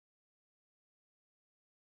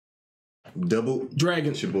Double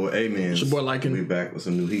Dragon. It's your boy AMENZ. It's your boy Lycan. We back with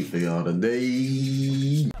some new heat for y'all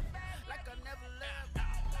today.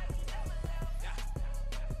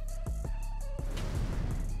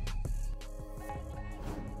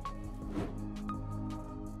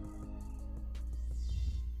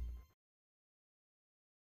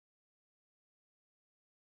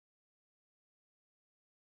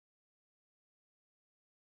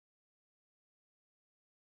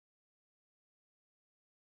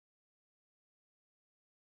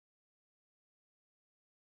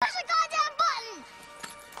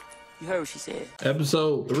 You heard what she said.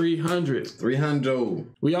 Episode 300. 300.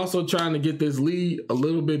 We also trying to get this lead a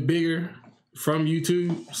little bit bigger from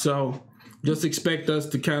YouTube, so just expect us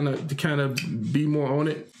to kind of be more on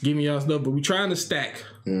it, giving y'all stuff. But we trying to stack,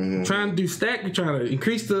 trying to do stack. We trying to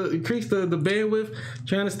increase the bandwidth.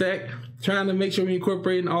 Trying to stack. Trying to make sure we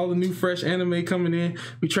incorporating all the new fresh anime coming in.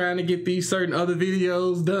 We trying to get these certain other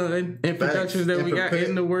videos done and productions that we got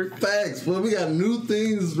in the work. Facts. Well, we got new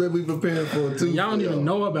things that we preparing for too. Y'all don't even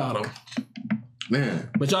know about them,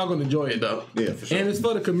 man. But y'all gonna enjoy it though. Yeah, for sure. And it's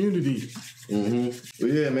for the community. Well,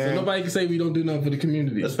 yeah, man. So nobody can say we don't do nothing for the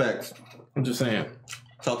community. That's facts. I'm just saying.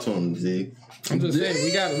 Talk to him, Z. I'm just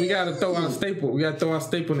saying we gotta throw our staple. We gotta throw our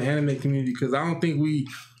staple in the anime community because I don't think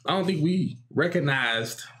we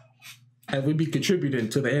recognized as we be contributing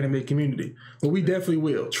to the anime community. But we definitely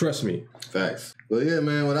will. Trust me. Facts. Well, yeah,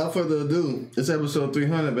 man. Without further ado, this episode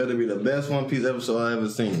 300 better be the best One Piece episode I ever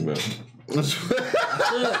seen, bro. We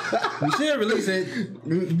should release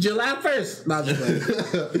it July 1st. Not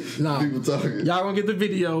just no. People talking. Y'all gonna get the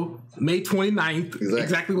video May 29th.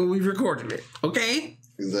 Exactly when we recorded it. Okay?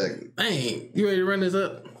 Exactly. Dang. You ready to run this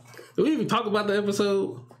up? Did we even talk about the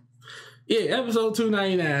episode? Yeah, episode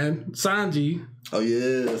 299. Sanji. Oh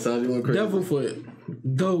yeah, Sanji went crazy. Devilfoot.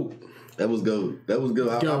 Dope. That was good. That was good.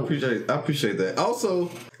 I appreciate that.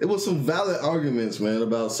 Also, it was some valid arguments, man,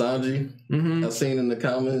 about Sanji. I've seen in the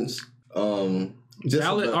comments.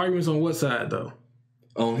 Valid arguments on what side though?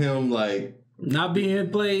 On him, like not being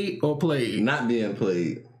played or played. Not being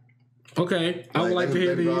played. Okay, I would like to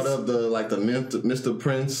hear these. They brought up the Mr.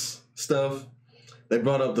 Prince stuff. They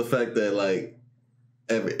brought up the fact that like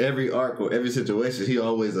every arc or every situation, he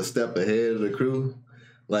always a step ahead of the crew.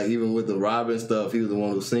 Like even with the Robin stuff, he was the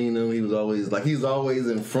one who seen them. He was always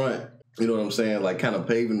in front. You know what I'm saying? Like kind of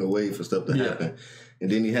paving the way for stuff to happen.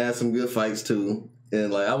 And then he had some good fights too.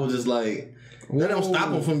 And like I was just like, that don't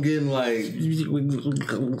stop him from getting like.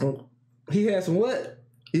 He had some what?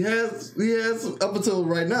 He has up until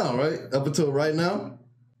right now, right? Up until right now.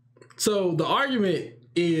 So the argument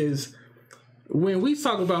is when we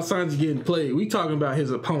talk about Sanji getting played, we talking about his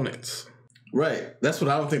opponents. Right. That's what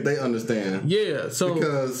I don't think they understand. Yeah. So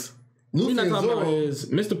because Luffy not talking about is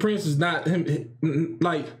Mr. Prince is not him.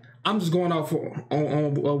 Like I'm just going off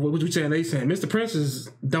on what you saying. They saying Mr. Prince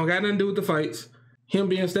don't got nothing to do with the fights. Him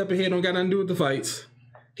being a step ahead don't got nothing to do with the fights.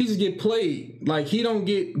 He just get played. Like he don't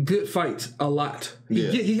get good fights a lot.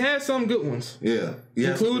 He has some good ones. Yeah.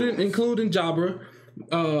 Including Jabra,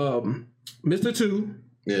 Mr. 2.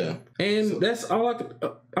 Yeah. And that's all I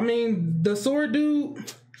could. I mean, the sword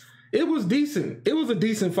dude, it was decent. It was a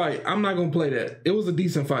decent fight. I'm not gonna play that. It was a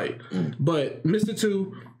decent fight. But Mr.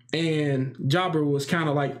 2 and Jabra was kind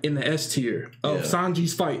of like in the S tier of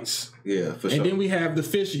Sanji's fights. Yeah, for sure. And then we have the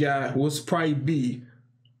fish guy, was probably B.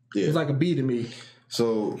 Yeah. It was like a B to me.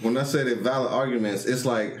 So when I say that valid arguments, it's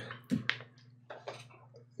like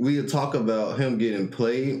we talk about him getting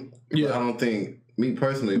played. Yeah. But I don't think me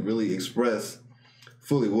personally really express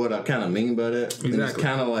fully what I kind of mean by that. Exactly. And it's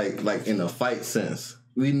kind of like in a fight sense.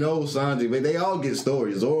 We know Sanji, but they all get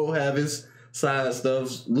stories. Zoro have his side stuff.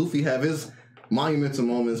 Luffy have his monumental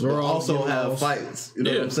moments, but also have fights. You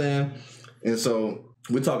know what I'm saying? And so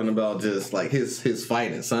we're talking about just like his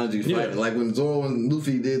fighting, Sanji's fighting. Like when Zoro and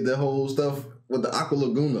Luffy did the whole stuff with the Aqua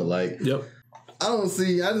Laguna. Like, I didn't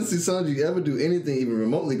see Sanji ever do anything even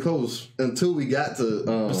remotely close until we got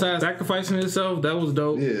to besides sacrificing himself. That was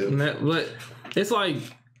dope. Yeah, but it's like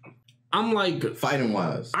I'm like fighting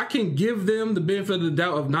wise, I can give them the benefit of the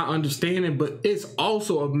doubt of not understanding, but it's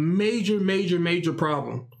also a major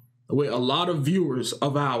problem with a lot of viewers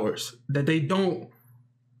of ours that they don't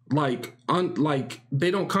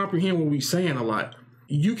they don't comprehend what we're saying a lot.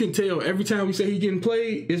 You can tell every time we say he's getting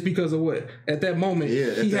played, it's because of what? At that moment,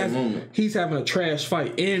 he's having a trash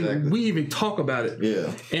fight. And we even talk about it.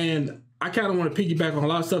 Yeah. And I kind of want to piggyback on a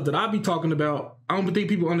lot of stuff that I be talking about. I don't think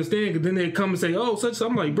people understand, because then they come and say, oh, such.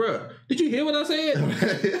 I'm like, bruh, did you hear what I said?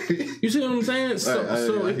 You see what I'm saying?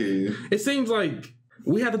 So it seems like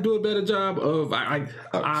we have to do a better job of,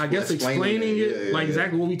 I guess, explaining it, like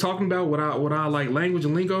exactly what we talking about with our like language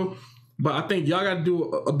and lingo. But I think y'all got to do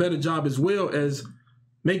a better job as well as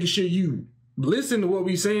making sure you listen to what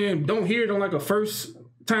we saying. Don't hear it on like a first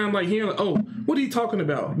time, like hearing, like, oh, what are you talking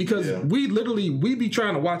about? Because we be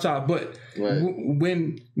trying to watch our butt. Right.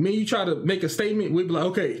 When you try to make a statement, we be like,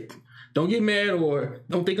 okay, don't get mad or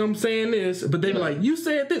don't think I'm saying this. But they be like, you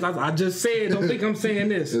said this. I just said, don't think I'm saying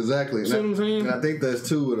this. Exactly. See what I'm saying? And I think that's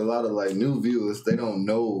too with a lot of like new viewers. They don't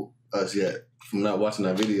know us yet from not watching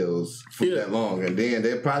our videos for that long. And then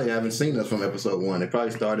they probably haven't seen us from episode 1. They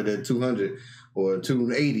probably started at 200 or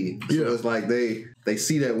 280. So it's like they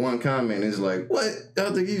see that one comment and it's like, what?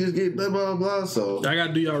 Y'all think you just get blah, blah, blah? So y'all got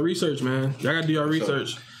to do y'all research, man. Y'all got to do y'all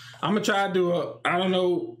research. I'm going to try to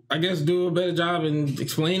do a better job in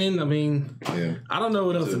explaining. I mean, I don't know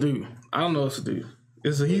what else to do.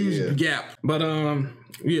 It's a huge gap. But,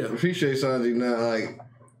 appreciate Sanji now. Like,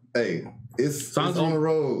 hey, it's on the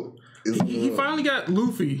road. He finally got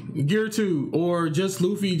Luffy, Gear 2, or just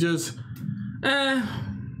Luffy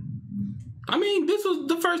I mean, this was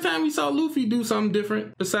the first time we saw Luffy do something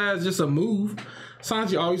different besides just a move.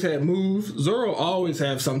 Sanji always had moves. Zoro always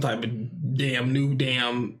have some type of new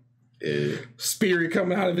spirit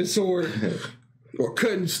coming out of his sword or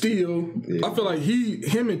cutting steel. I feel like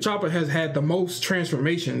him and Chopper has had the most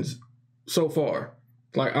transformations so far.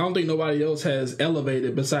 Like, I don't think nobody else has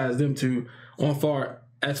elevated besides them two as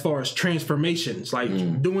far as transformations,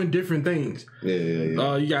 like doing different things. You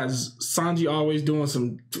got Sanji always doing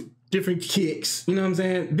some different kicks, you know what I'm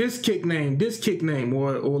saying? This kick name,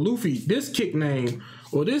 or Luffy, this kick name,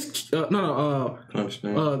 or this punch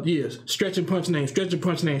name. Stretch and punch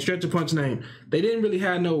name. They didn't really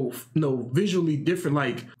have no visually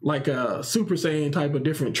different like a Super Saiyan type of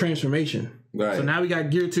different transformation. Right. So now we got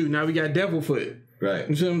Gear 2, now we got Devil Foot. Right.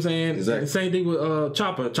 You see what I'm saying? Exactly. Same thing with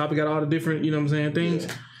Chopper. Chopper got all the different, you know what I'm saying, things.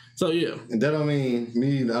 Yeah. So and that don't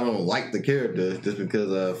mean I don't like the character just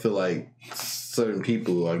because I feel like certain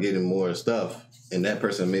people are getting more stuff and that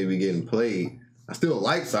person may be getting played. I still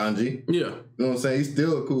like Sanji. Yeah. You know what I'm saying? He's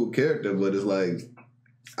still a cool character, but it's like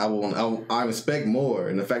I expect more,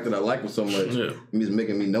 and the fact that I like him so much is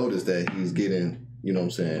making me notice that he's getting, you know what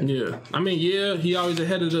I'm saying? Yeah. I mean, he always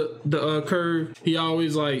ahead of the curve. He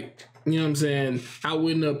always like, you know what I'm saying,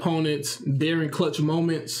 outwitting the opponents, there in clutch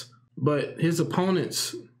moments. But his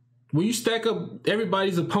opponents, when you stack up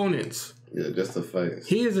everybody's opponents, just the fights,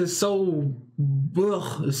 his is so,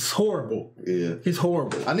 it's horrible. Yeah. It's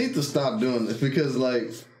horrible. I need to stop doing this because,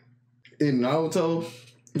 like, in Naruto,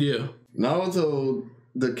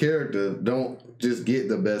 the character don't just get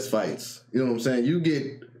the best fights. You know what I'm saying? You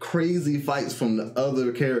get crazy fights from the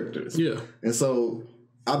other characters. Yeah. And so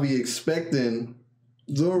I'll be expecting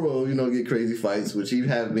Zoro, get crazy fights, which he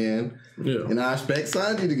have been. Yeah. And I expect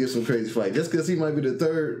Sanji to get some crazy fights. Just because he might be the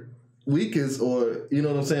third weakest, or, you know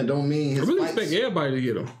what I'm saying, don't mean his I really fights. expect everybody to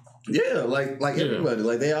get them. Yeah, like everybody.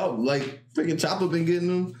 Like, they all, like, freaking Chopper been getting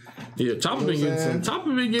them. Yeah, Chopper been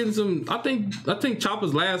getting some. I think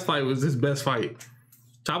Chopper's last fight was his best fight.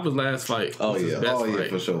 Chopper's last fight. Oh yeah,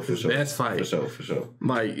 for sure. Best fight. For sure.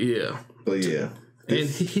 Like, yeah. But yeah. And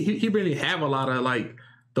he really have a lot of, like,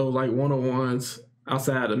 those, like, one-on-ones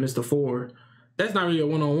outside of Mr. 4. That's not really a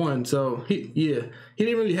one-on-one. So, he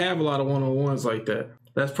didn't really have a lot of one-on-ones like that.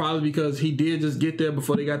 That's probably because he did just get there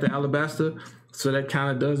before they got the Alabasta. So that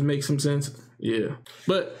kind of does make some sense. Yeah.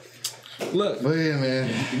 But look. But yeah, man.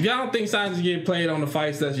 If y'all don't think Sanji get played on the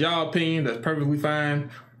fights, that's y'all opinion. That's perfectly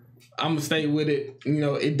fine. I'm going to stay with it.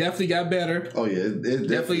 It definitely got better. Oh, yeah. It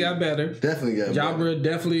definitely got better. Definitely got better. Jabra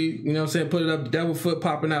definitely, you know what I'm saying, put it up. Devil Foot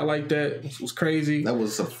popping out like that. It was crazy. That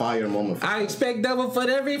was a fire moment. I expect Devil Foot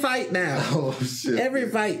every fight now. Oh, shit. Every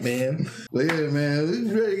fight, man. But yeah, man.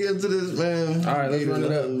 We ready to get into this, man. All right, let's run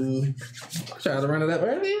it up. I tried to run it up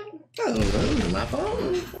earlier. I don't know. My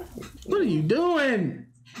phone. What are you doing?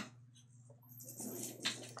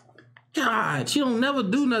 God, she don't never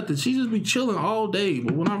do nothing. She just be chilling all day.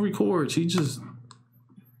 But when I record, it's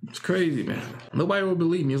crazy, man. Nobody will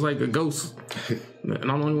believe me. It's like a ghost. And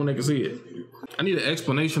I'm the only one that can see it. I need an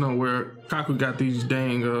explanation on where Kaku got these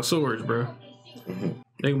dang swords, bro. Mm-hmm.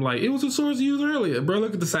 They be like, it was the swords you used earlier. Bro,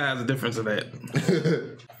 look at the size difference of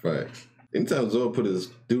that. Right. Anytime Zoro put his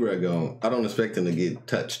do-rag on, I don't expect him to get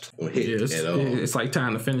touched or hit at all. It's like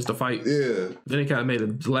time to finish the fight. Yeah. Then he kind of made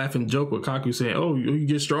a laughing joke with Kaku saying, oh, you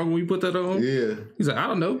get stronger when you put that on? Yeah. He's like, I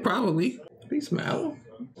don't know, probably. He smile.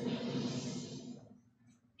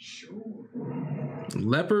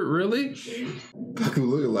 Leopard, really? Kaku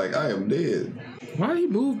looking like I am dead. Why did he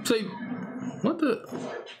move? Say, what the?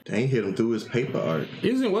 They hit him through his paper art.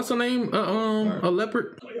 Isn't, what's her name? A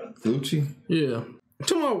leopard? Lucci? Yeah.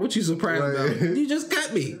 Tomorrow, what you surprised about? You just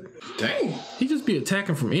cut me. Dang. He just be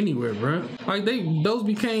attacking from anywhere, bro. Like those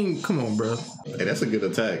became. Come on, bro. Hey, that's a good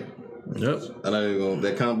attack. Yep. I'm not even going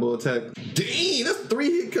that combo attack. Dang, that's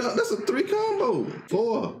 3 hit. That's a 3 combo.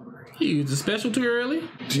 4. He used a special too early.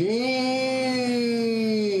 Dang.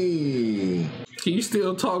 Can you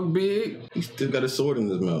still talk big? He still got his sword in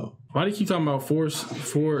his mouth. Why do you keep talking about four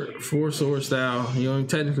sword style? You only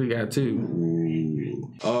technically got 2.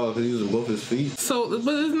 Ooh. Oh, because he's using both his feet. So,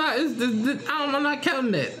 but it's not. I'm not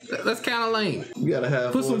counting that. That's kind of lame. You gotta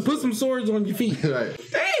have put some swords on your feet. Right.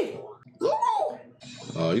 Hey.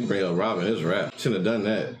 Oh, you bring up Robin. It's rap. Shouldn't have done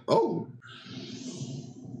that. Oh.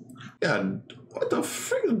 God, what the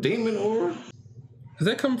frick is demon aura? Is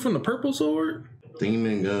that coming from the purple sword?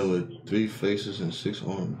 Demon gun with 3 faces and 6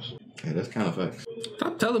 arms. Yeah, that's kind of facts.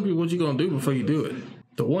 Stop telling people what you're gonna do before you do it.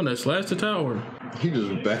 The one that slashed the tower. He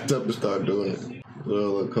just backed up and started doing it.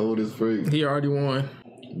 Well, the code is free. He already won.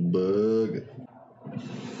 Bug.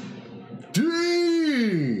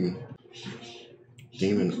 Dang!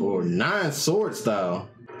 Demon or 9 sword style.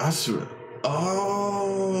 Asura.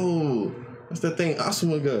 Oh, that's that thing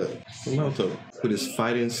Asuma got from Naruto. With his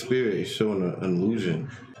fighting spirit, he's showing an illusion.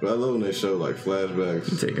 But I love when they show like flashbacks.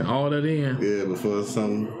 You taking all that in. Yeah, before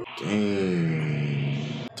something.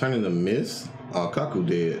 Dang. Turning to mist? Oh, Kaku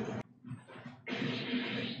dead.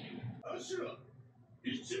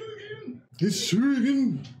 It's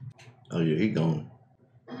Shuriken. Oh yeah, he gone.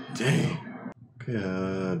 Dang.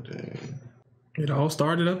 God dang. It all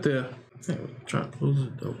started up there. I'm trying to close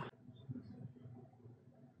it though.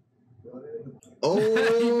 Oh!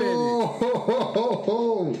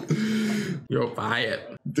 You're fired.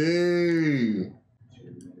 Dang.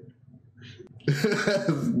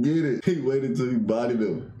 Let's get it. He waited till he bodied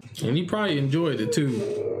him. And he probably enjoyed it too.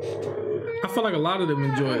 I feel like a lot of them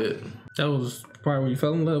enjoyed it. That was probably when you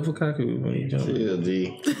fell in love with Kaku when you jumped. Yeah,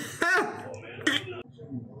 G.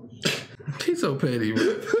 He's so petty,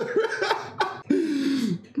 bro.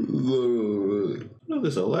 No,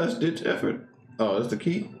 this a last ditch effort. Oh, that's the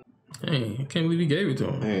key? Hey, I can't believe he gave it to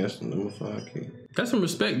him. Man, that's the number 5 key. That's some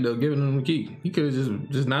respect though, giving him the key. He could have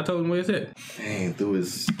just not told him where it's at. Dang, through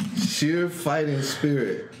his sheer fighting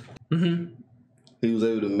spirit, he was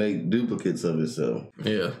able to make duplicates of himself.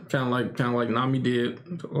 Yeah, kind of like Nami did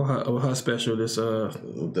with her special. This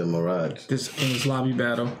with the Mirage. This in this lobby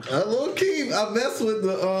battle. Low key, I messed with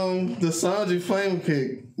the Sanji flame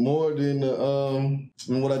kick more than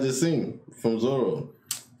what I just seen from Zoro.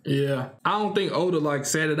 Yeah, I don't think Oda like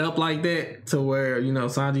set it up like that to where, you know,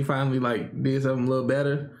 Sanji finally like did something a little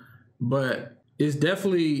better, but it's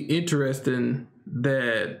definitely interesting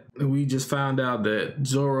that we just found out that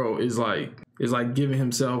Zoro is like giving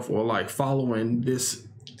himself or like following this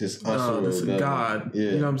god. Yeah.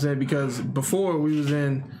 You know what I'm saying? Because before we was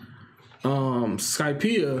in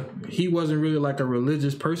Skypiea, he wasn't really like a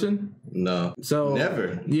religious person. No. So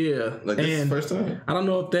never. Yeah. Like this is the first time. I don't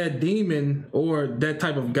know if that demon or that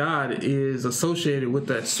type of god is associated with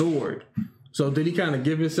that sword. So did he kind of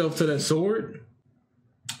give himself to that sword?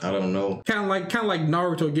 I don't know. Kind of like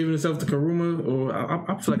Naruto giving himself to Kuruma, or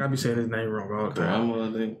I feel like I be saying his name wrong all the time. Kurama,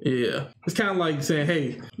 I think. Yeah, it's kind of like saying,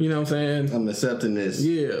 "Hey, you know what I'm saying? I'm accepting this.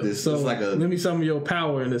 Yeah, so it's like a let me some of your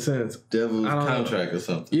power in a sense. Devil's contract or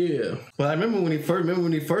something. Yeah. But I remember when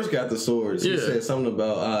he first got the swords. He said something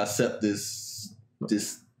about I accept this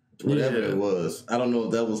whatever it was. I don't know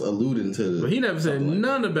if that was alluding to. But he never said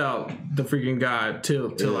none about the freaking god till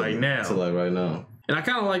like now. Till like right now. And I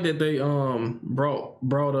kind of like that they brought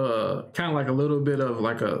kind of like a little bit of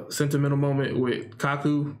like a sentimental moment with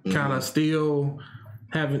Kaku, kind of still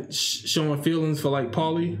showing feelings for like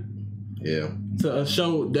Paulie. Yeah. To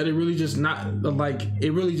show that it really just not like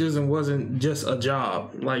it really just wasn't just a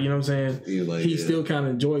job. Like, you know what I'm saying? He still kind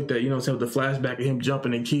of enjoyed that, you know what I'm saying, with the flashback of him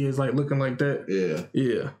jumping and kids like looking like that. Yeah.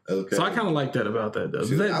 Yeah. Okay. So I kind of like that about that though.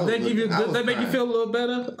 Does that make you feel a little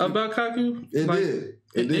better about Kaku? It did.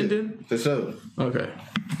 It did. For sure. Okay.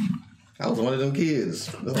 I was one of them kids.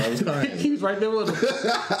 That's why I was crying. He was right there with him.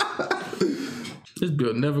 This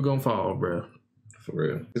build never gonna fall, bro. For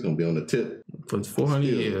real. It's gonna be on the tip. For 400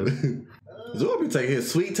 years. Zoro be taking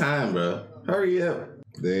his sweet time, bro. Hurry up.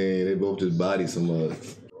 Dang, they both just bodied some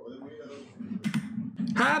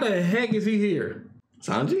How the heck is he here?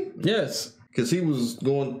 Sanji? Yes. Because he was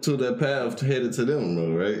going to that path headed to them,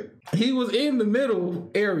 though, right? He was in the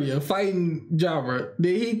middle area fighting Jabra.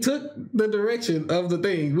 Then he took the direction of the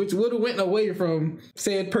thing, which would have went away from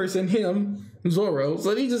said person, him, Zoro.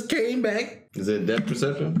 So he just came back. Is that depth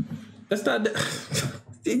perception? That's not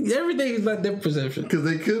Everything is about depth perception. Because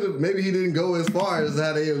they could have, maybe he didn't go as far as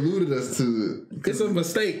how they alluded us to. It's a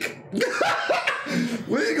mistake. We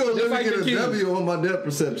ain't gonna let me get a W on my depth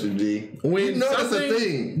perception, G. You know that's a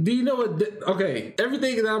thing. Do you know what? Okay,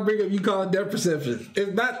 everything that I bring up, you call it depth perception.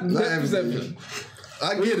 It's not depth perception.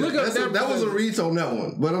 I get it. That was a reach on that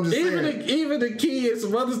one, but I'm just saying. Even the key and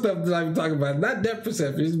some other stuff that I'm talking about, not depth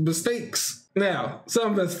perception, it's mistakes. Now,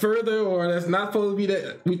 something that's further or that's not supposed to be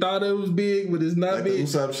that we thought it was big, but it's not like big.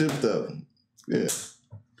 The Usopp ship stuff. Yeah.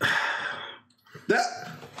 That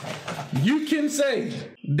you can say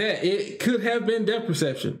that it could have been depth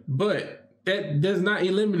perception, but that does not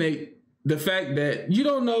eliminate the fact that you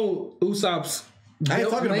don't know Usopp's. I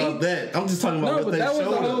ain't talking about that. I'm just talking about what they showed us. No,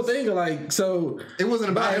 but that was the whole thing. Like, so it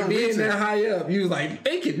wasn't about him being that high up. You was like,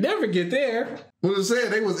 they could never get there. What I'm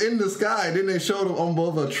saying, they was in the sky. Then they showed them on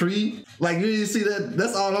above a tree. Like, you see that?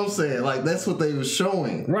 That's all I'm saying. Like, that's what they was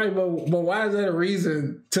showing. Right, but why is that a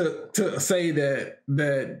reason to say that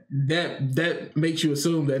makes you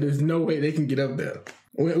assume that there's no way they can get up there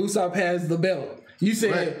when Usopp has the belt? You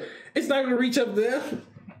said it's not going to reach up there.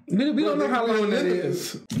 We don't know how long that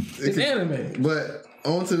is. It's anime. But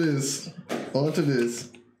onto this.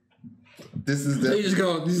 This is that.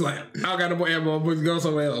 He's like, I got no more ammo, but go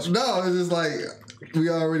somewhere else. No, it's just like we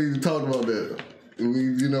already talked about that. I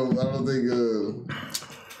don't think.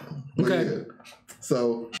 Okay. Yeah.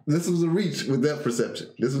 So this was a reach with that perception.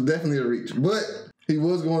 This was definitely a reach, but he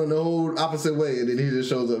was going the whole opposite way, and then he just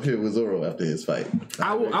shows up here with Zoro after his fight.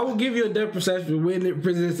 I will give you a depth perception when it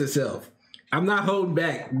presents itself. I'm not holding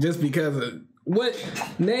back just because of what.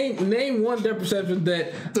 Name one depth perception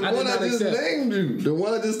that the one I just named you, the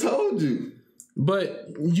one I just told you. But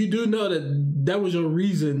you do know that was your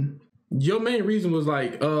reason. Your main reason was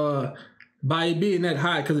like by it being that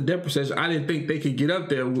high because of depth perception. I didn't think they could get up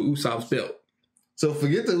there with Usopp's belt. So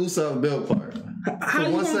forget the Usopp belt part. How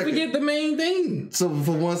you gonna forget the main thing? So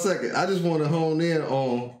for 1 second, I just want to hone in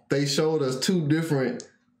on they showed us two different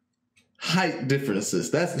height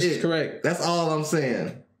differences. That's it. Correct. That's all I'm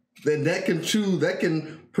saying. Then that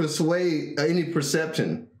can persuade any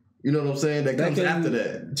perception. You know what I'm saying? That comes after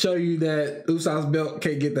that. Show you that Usopp's belt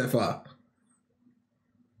can't get that far.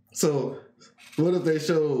 So what if they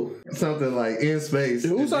show something like in space?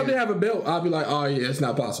 If Usopp didn't have a belt, I'll be like, oh yeah, it's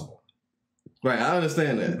not possible. Right, I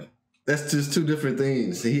understand that. That's just two different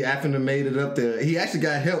things. He happened to made it up there. He actually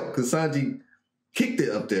got help because Sanji kicked it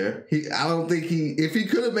up there. I don't think if he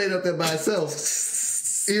could have made it up there by himself,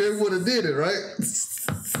 he would have did it, right?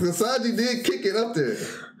 Sanji did kick it up there.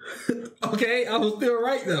 Okay, I was still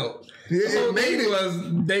right though. Yeah, it made it.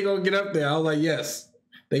 Was they gonna get up there? I was like, yes,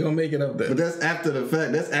 they gonna make it up there. But that's after the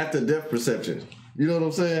fact. That's after depth perception. You know what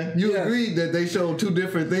I'm saying? You agreed that they showed two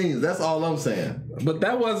different things. That's all I'm saying. But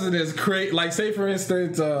that wasn't as crazy. Like, say for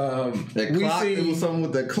instance, that clock. It was something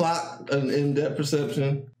with the clock in depth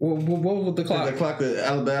perception. What was with the clock? The clock at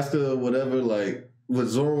Alabasta or whatever. Like with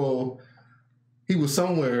Zoro, he was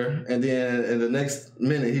somewhere, and then in the next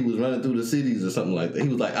minute he was running through the cities or something like that. He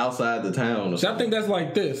was like outside the town. Or so I think that's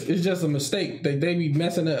like this. It's just a mistake. They be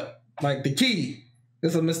messing up. Like the key,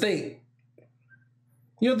 it's a mistake.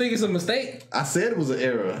 You don't think it's a mistake? I said it was an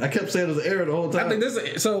error. I kept saying it was an error the whole time. I think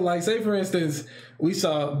this. So, like, say for instance, we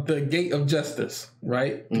saw the Gate of Justice,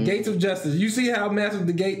 right? The Gates of Justice. You see how massive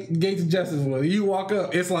the Gates of Justice was. You walk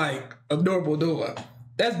up, it's like a normal door.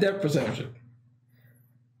 That's depth perception.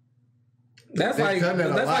 That's like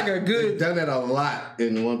a good. They've done that a lot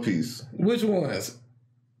in One Piece. Which ones?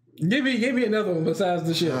 Give me another one besides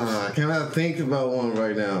the ships. Can I think about one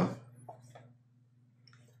right now?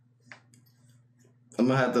 I'm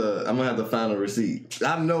gonna have to find a receipt.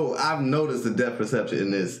 I've noticed the depth perception in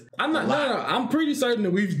this. I'm pretty certain that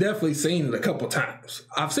we've definitely seen it a couple times.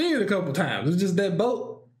 I've seen it a couple times. It's just that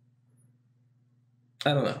boat.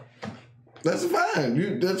 I don't know. That's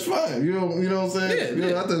fine. That's fine. You know what I'm saying? Yeah, you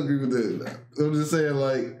don't have to agree with that. I'm just saying,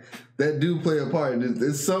 like, that do play a part.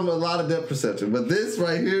 It's a lot of depth perception. But this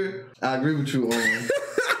right here, I agree with you on.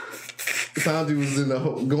 Sanji was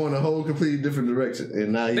going a whole completely different direction,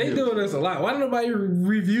 and now they doing this a lot. Why don't nobody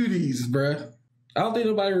review these, bruh? I don't think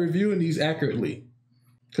nobody reviewing these accurately,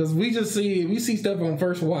 because we see stuff on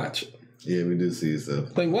first watch. Yeah, we do see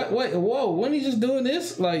stuff. Like what? Whoa! When he just doing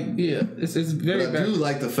this? Like, yeah, it's very. But I do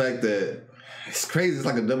like the fact that it's crazy. It's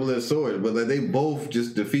like a double-edged sword, but like they both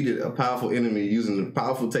just defeated a powerful enemy using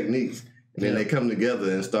powerful techniques, and then they come together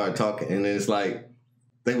and start talking, and then it's like.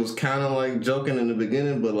 They was kind of like joking in the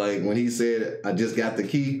beginning, but like when he said, "I just got the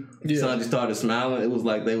key," Sanji started smiling. It was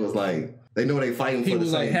like they was like they know they fighting for the same. He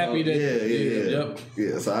was like happy that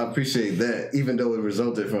yeah. So I appreciate that, even though it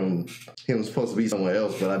resulted from him supposed to be somewhere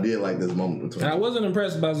else. But I did like this moment between. I wasn't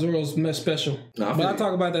impressed by Zoro's special, but I'll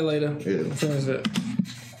talk about that later. Yeah,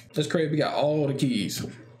 that's crazy. We got all the keys.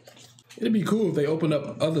 It'd be cool if they opened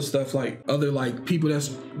up other stuff, like other like people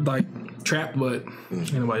that's like trapped, but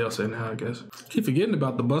anybody else saying that, I guess. Keep forgetting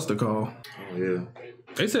about the Buster call. Oh yeah.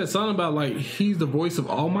 They said something about like he's the voice of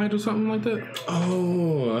All Might or something like that.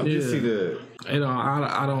 Oh, I did see that. You know,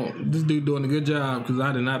 I don't. This dude doing a good job because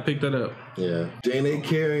I did not pick that up. Yeah, they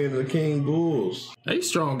carrying the King Bulls. They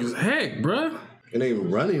strong as heck, bruh. And they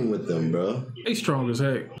running with them, bro. They strong as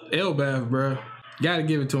heck. Elbath, bruh. Gotta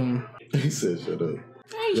give it to him. He said, "Shut up."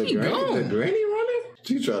 Hey, she gone. The granny running?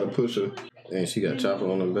 She tried to push her, and she got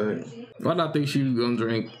Chopper on her back. Why did I think she was gonna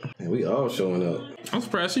drink? And we all showing up. I'm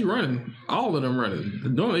surprised she running. All of them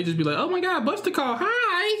running. Don't they just be like, "Oh my God, Buster call,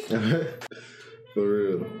 hi." For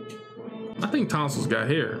real. I think Tonsil's got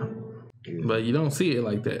hair, but you don't see it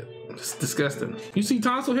like that. It's disgusting. You see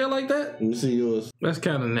Tonsil hair like that? Let me see yours. That's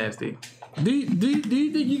kind of nasty. Do you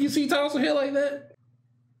think you can see Tonsil hair like that?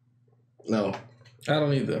 No. I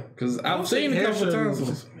don't either, because I've seen a couple of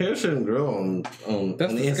tonsils. Hair shouldn't grow on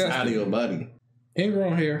the inside of your body.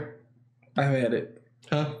 Ingrown hair. I've had it.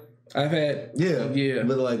 Huh? I've had. Yeah.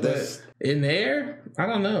 Look like that. In the air? I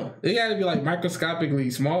don't know. It got to be like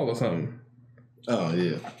microscopically small or something. Oh,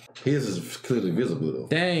 yeah. His is clearly visible, though.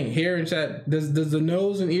 Dang, hair and shot. Does the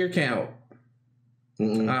nose and ear count?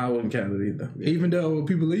 I wouldn't count it either. Yeah. Even though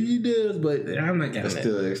people like, he does, but I'm not counting that. It's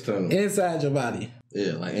still external. Inside your body.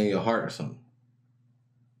 Yeah, like in your heart or something.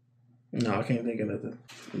 No, I can't think of nothing.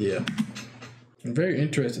 Yeah. I'm very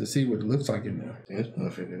interested to see what it looks like in there.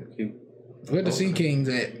 Where the Sea Kings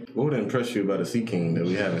at? What would impress you about the Sea King that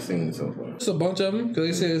we haven't seen so far? It's a bunch of them, because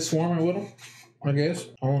they said it's swarming with them, I guess.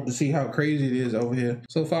 I want to see how crazy it is over here.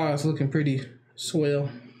 So far, it's looking pretty swell.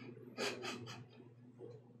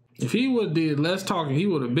 If he would have did less talking, he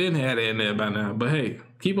would have been had it in there by now. But hey,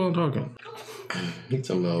 keep on talking. He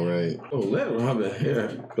talking about right. Oh, let Robin hair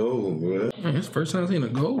go, bro. Man, it's the first time I've seen a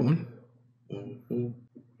gold one.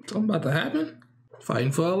 Something about to happen?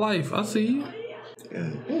 Fighting for her life. I see you.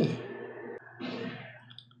 Yeah.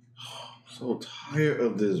 So tired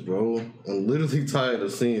of this, bro. I'm literally tired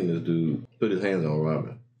of seeing this dude put his hands on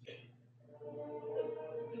Robin.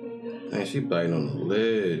 Dang, she biting on the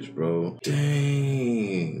ledge, bro.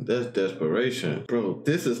 Dang, that's desperation. Bro,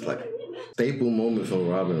 this is like a staple moment for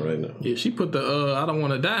Robin right now. Yeah, she put the I don't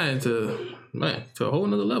want to die into, man, to a whole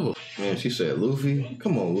nother level. Man, she said, Luffy?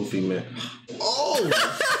 Come on, Luffy, man. Oh,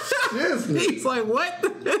 shit. He's like, what?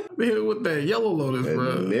 Man, with that yellow lotus,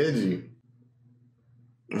 bro. Neji.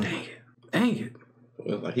 Dang it.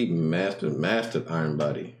 It's like he mastered Iron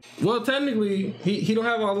Body. Well, technically, he don't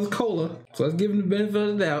have all this cola, so let's give him the benefit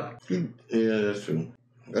of the doubt. Yeah, that's true.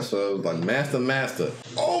 That's what I was like, master.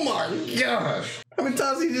 Oh my gosh! How many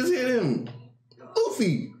times he just hit him?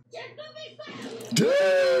 Luffy!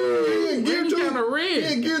 Damn! Gear 2!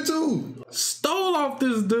 Yeah, Gear 2! Stole off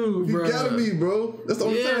this dude, bro. You gotta be, bro. That's the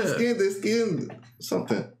only time they skinned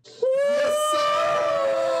something. Yes,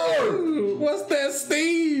 sir! What's that,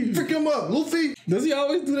 Steve? Pick him up, Luffy. Does he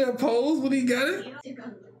always do that pose when he got it?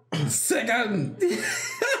 Second.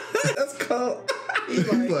 That's cold. He's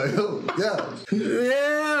like, oh, gosh.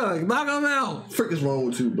 Yeah, like, knock him out. Frick is wrong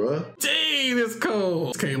with you, bro? Dang, it's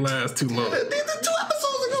cold. This can't last too long. They did 2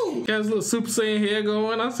 episodes ago. Got his little Super Saiyan hair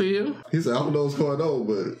going. I see him. He said, I don't know what's going on,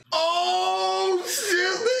 but... Oh,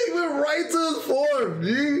 shit. They went right to his form,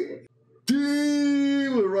 G. He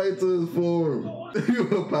went right to his form. You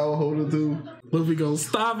a power holder, too? Luffy goes,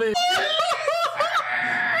 stop it.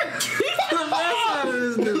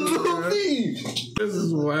 This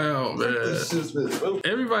is wild, man.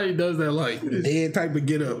 Everybody does that like dead type of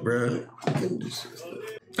get up, bro.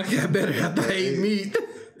 I got better after I ate meat.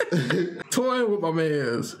 Toying with my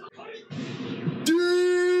mans.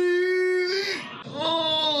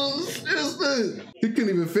 Oh, shit. He couldn't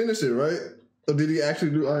even finish it, right? Or did he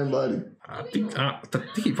actually do Iron Body? I think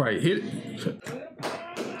he probably hit it.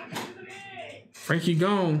 Frankie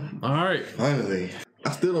gone. All right. Finally. I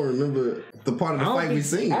still don't remember the part of the fight we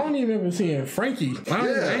seen. I don't even remember seeing Frankie. I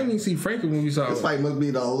didn't even see Frankie when we saw this fight must be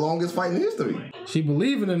the longest fight in history. She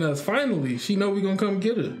believing in us, finally. She know we gonna come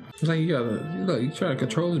get her. It's like you trying to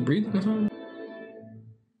control his breathing or something?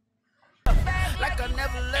 Like I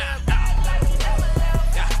never left.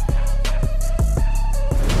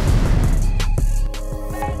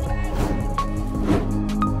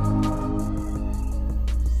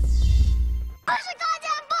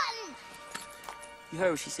 You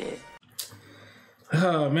heard what she said.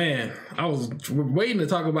 Oh, man. I was waiting to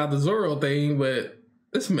talk about the Zoro thing, but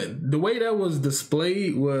Listen, the way that was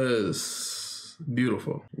displayed was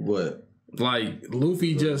beautiful. What? Like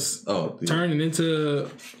Luffy just turning into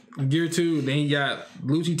Gear 2, then he got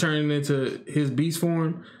Lucci turning into his beast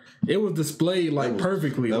form. It was displayed like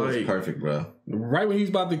perfectly. That like was perfect, bro. Right when he's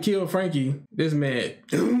about to kill Frankie, this man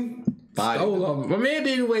stole off. My man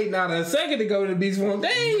didn't wait not a second to go to the beast form.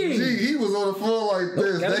 Dang! He was on the floor like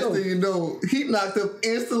this. Next thing you know, he knocked him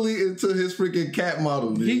instantly into his freaking cat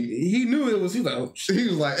model. Dude. He knew it was. He was like, oh, he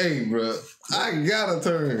was like, "Hey, bro, I gotta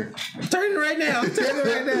turn. Turn it right now. Turn it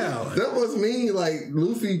right now." That must mean like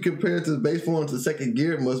Luffy compared to the base form to second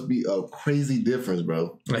gear must be a crazy difference,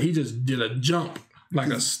 bro. Like he just did a jump,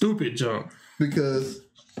 like a stupid jump. Because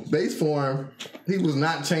base form, he was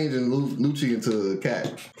not changing Lucci into a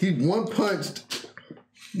cat. He one punched,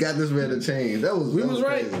 got this man to change. We was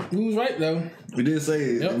right. We was right though. We did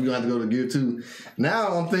say we're gonna have to go to Gear 2.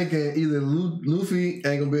 Now I'm thinking either Luffy ain't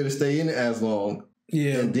gonna be able to stay in it as long.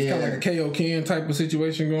 Yeah, and then, kind of like a KO Ken type of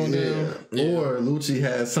situation going down. Yeah. Or Lucci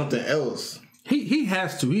has something else. He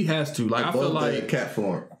has to. He has to. Like I feel like cat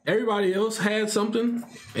form. Everybody else had something.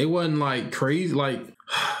 It wasn't like crazy. Like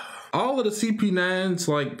all of the CP9s,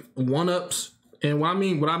 like 1-ups. And what I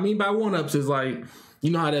mean by 1-ups is like,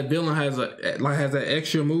 you know how that villain has that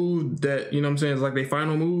extra move that, you know what I'm saying, is like their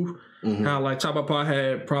final move. Mm-hmm. How like Chapapa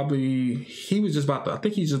had he was just about to, I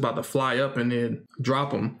think he's just about to fly up and then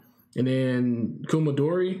drop him. And then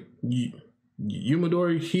Kumadori,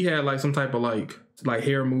 Yumadori, he had like some type of like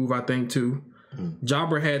hair move, I think too. Mm-hmm.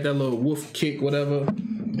 Jobber had that little wolf kick, whatever.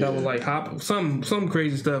 That was like hop, some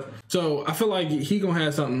crazy stuff. So I feel like he gonna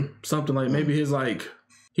have something like maybe his like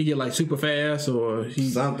he get like super fast or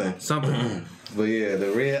something. But yeah,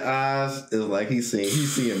 the red eyes is like he's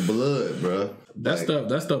seeing blood, bro.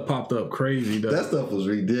 That stuff popped up crazy though. That stuff was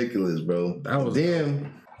ridiculous, bro. That was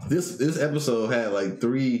this episode had like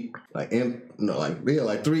three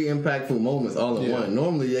impactful moments all in one.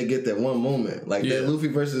 Normally they get that one moment. Like that Luffy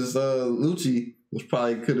versus Lucci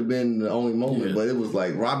could have been the only moment, but it was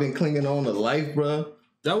like Robin clinging on to life, bro.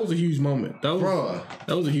 That was a huge moment. That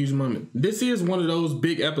was a huge moment. This is one of those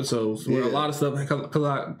big episodes where a lot of stuff,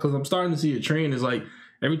 because I'm starting to see a trend, is like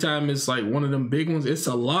every time it's like one of them big ones, it's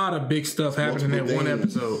a lot of big stuff happening in that one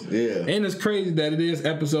episode. Yeah. And it's crazy that it is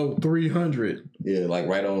episode 300. Yeah, like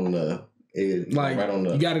right on the edge. Like right on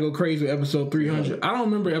the, you got to go crazy with episode 300. I don't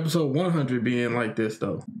remember episode 100 being like this,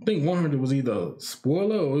 though. I think 100 was either a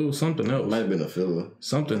spoiler or it was something else. It might have been a filler.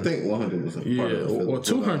 Something. I think 100 was a part of the filler. Or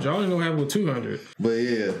 200. I don't even know what happened with 200. But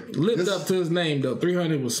yeah. Lived up to his name, though.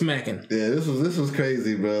 300 was smacking. Yeah, this was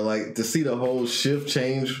crazy, bro. Like, to see the whole shift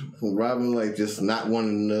change from Robin, like, just not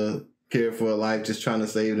wanting to care for her life, just trying to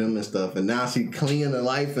save them and stuff. And now she clinging to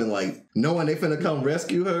life and, like, knowing they finna come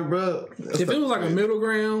rescue her, bro. If it was like a middle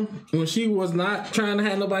ground, when she was not trying to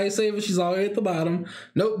have nobody save her, she's always at the bottom.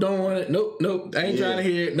 Nope, don't want it. Nope, I ain't trying to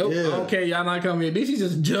hear it. Nope, okay, y'all not coming here. Then she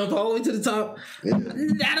just jumped all the way to the top. Yeah.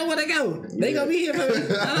 I don't want to go. They gonna be here for me.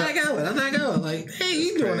 I'm not going. Like, hey,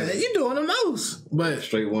 you doing that? You doing the most. But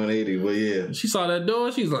straight 180, but yeah. She saw that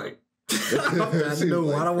door, she's like, I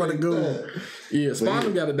don't want to go. Yeah,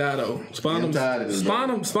 Spanum got to die though.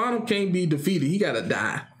 Spanum can't be defeated. He got to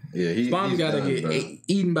die. Yeah, Spanum got to get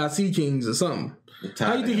eaten by sea kings or something.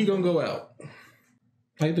 How you think he gonna go out?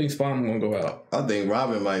 How you think Spanum gonna go out? I think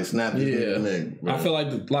Robin might snap his neck. Bro. I feel like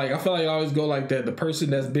I always go like that. The person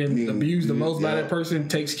that's been abused the most by that person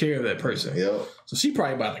takes care of that person. Yep. So she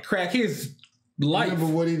probably about to crack his life.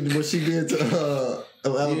 Remember what she did to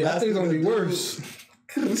I think it's gonna be worse.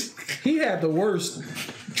 He had the worst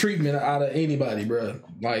treatment out of anybody, bro.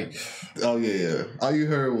 Like, oh yeah. All you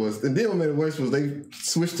heard was, and then what made it worse was they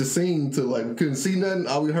switched the scene to like we couldn't see nothing.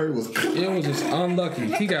 All we heard was it was just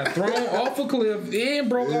unlucky. He got thrown off a cliff and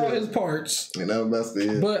broke all his parts. And that was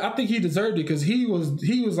it. But I think he deserved it because he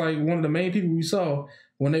was like one of the main people we saw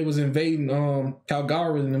when they was invading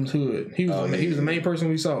Calgary in them's hood. He was the main person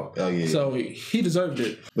we saw. Oh yeah. So he deserved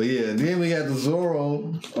it. But yeah, then we had the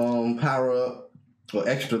Zoro power up. Or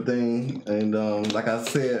extra thing, and like I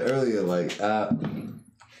said earlier, like I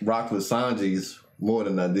rocked with Sanji's more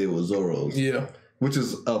than I did with Zoro's. Yeah, which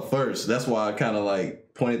is a first. That's why I kind of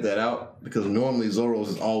like pointed that out because normally Zoro's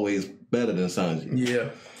is always better than Sanji.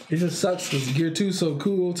 Yeah, it just sucks because Gear 2 so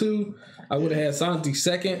cool too. I would have had Sanji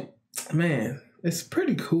second. Man, it's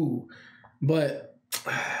pretty cool, but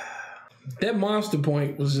that monster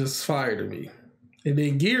point was just fire to me, and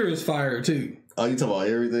then Gear is fire too. Oh, you talking about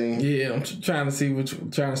everything? Yeah, I'm trying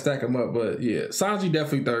to stack them up, but yeah, Sanji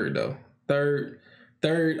definitely third though. Third,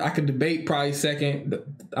 I could debate probably second.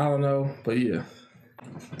 I don't know, but yeah.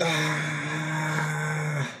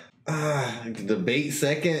 Debate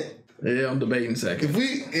second. Yeah, I'm debating second. If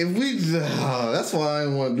we, that's why I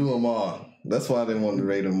didn't want to do them all. That's why I didn't want to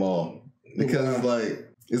rate them all. Because it's like,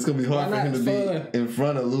 it's going to be hard for him to be in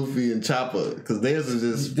front of Luffy and Chopper. Because theirs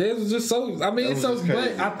is just so, I mean, it's so,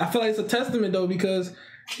 but I feel like it's a testament though, because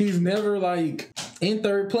he's never like in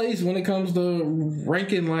third place when it comes to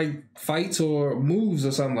ranking like fights or moves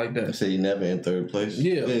or something like that. I said he never in third place?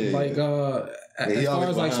 Yeah. Like, as far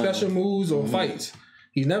as like special moves or fights,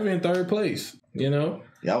 he's never in third place, you know?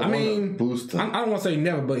 Yeah, I mean, boost him. I don't want to say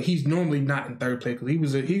never, but he's normally not in third place.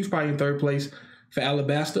 Because he was probably in third place for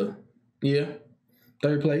Alabasta. Yeah.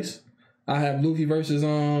 Third place. I have Luffy versus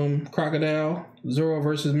Crocodile, Zoro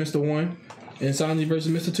versus Mr. 1, and Sanji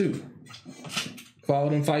versus Mr. 2. For all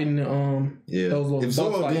them fighting yeah. Those little if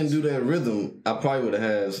Zoro fights. didn't do that rhythm, I probably would have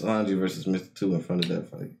had Sanji versus Mr. 2 in front of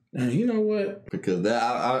that fight. And you know what? Because that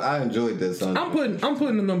I enjoyed that Sanji. I'm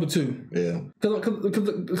putting the number 2. Yeah.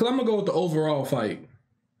 Because I'm gonna go with the overall fight.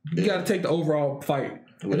 You gotta take the overall fight.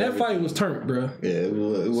 And that fight was turned, bro. Yeah, it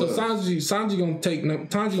was. So Sanji gonna take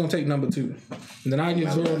number 2, and then I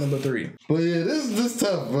give Zoro number 3. But yeah, this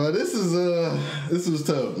tough, bro. This was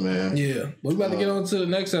tough, man. Yeah, we're about to get on to the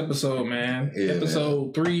next episode, man. Yeah,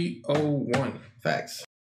 episode 301. Facts.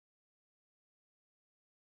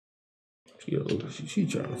 She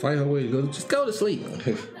trying to fight her way to go. Just go to sleep.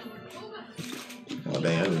 Oh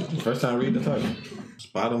damn! First time reading the title.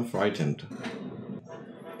 Spot 'em frightened.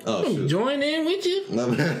 Oh, shoot. Join in with you? No,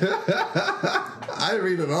 I didn't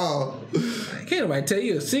read it all. Can't nobody tell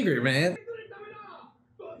you a secret, man.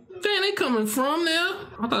 Damn, they coming from now?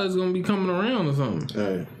 I thought it was gonna be coming around or something.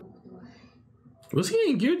 Hey. Was he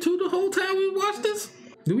in Gear 2 the whole time we watched this?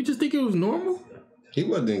 Did we just think it was normal? He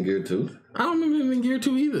wasn't in Gear 2. I don't remember him in Gear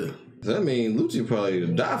 2 either. That mean Lucci probably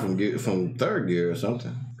died from third gear or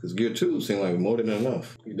something. Because Gear 2 seemed like more than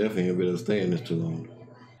enough. He definitely ain't been able to stay in this too long.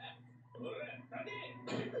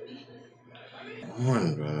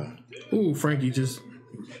 One, bro. Ooh, Frankie just...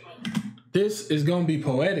 This is going to be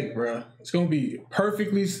poetic, bro. It's going to be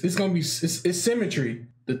perfectly... It's going to be... It's symmetry.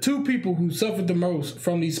 The two people who suffered the most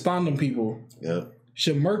from these Spondum people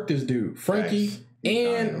should murk this dude. Frankie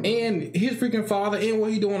and his freaking father and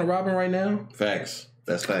what he doing to Robin right now. Facts.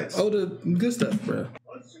 That's facts. Oh, the good stuff, bro.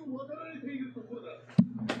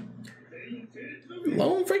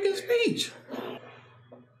 Long freaking speech.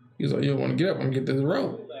 He's like, you don't want to get up. I'm going to get this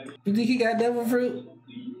rope. You think he got devil fruit?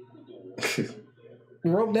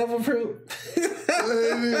 Rope devil fruit?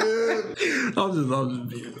 I'll just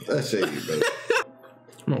be. That's shady, bro.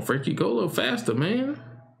 Come on, Frankie, go a little faster, man.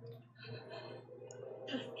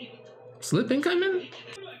 Slipping coming?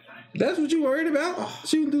 That's what you worried about?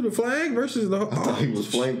 Shooting through the flag versus the... I thought he was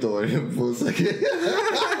flamethrowing him for a second.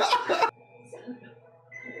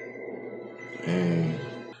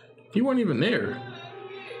 He wasn't even there.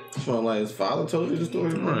 So like his father told you the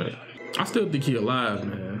story? Right. I still think he alive,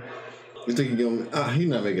 man. You think he gonna... he's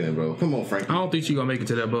not making it, bro. Come on, Frankie. I don't think she gonna make it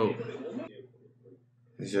to that boat.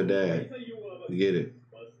 It's your dad. You get it.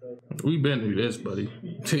 We've been through this, buddy.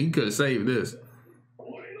 He could have saved this.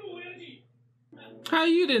 How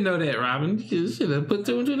you didn't know that, Robin? You should have put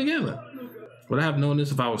 2 and 2 together. Would I have known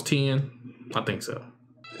this if I was 10? I think so.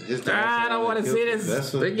 I don't want to see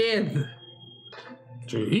this again.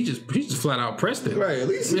 He just flat out pressed it. Right, at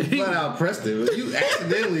least he flat out pressed it. You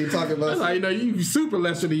accidentally talking about... That's how you know you super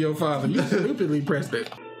lesser than your father. You stupidly pressed it.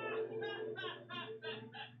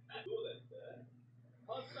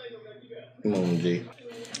 Come on, G.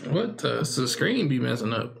 What the screen be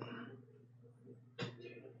messing up?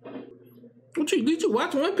 Did you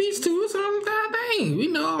watch One Piece too or something? God dang, we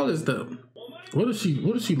know all this stuff. What if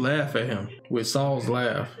she laugh at him with Saul's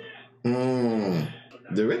laugh? The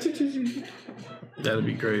Richard. That'd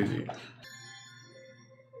be crazy.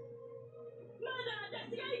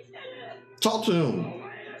 Talk to him.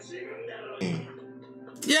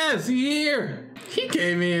 Yes, he here. He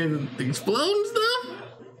came in exploding stuff.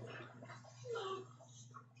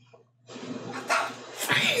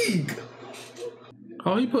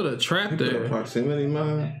 Oh, he put a trap there. Proximity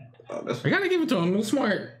mine. I gotta give it to him. He's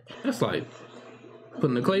smart. That's like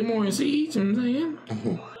putting the Claymore in siege. You know what I'm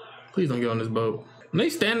saying? Please don't get on this boat. And they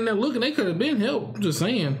standing there looking. They could have been help. Just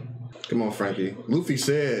saying. Come on, Frankie. Luffy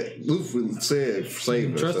said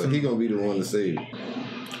save her. So he gonna be the one to save.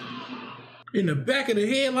 In the back of the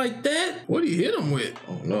head like that? What did he hit him with?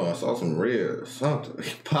 Oh no, I saw some red or something.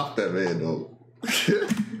 He popped that man though.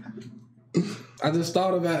 I just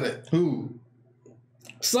thought about it. Who?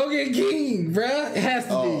 Sogen King, bruh. It has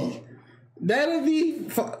to be. That'll be...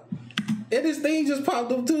 And this thing just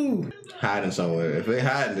popped up too. Hiding somewhere. If they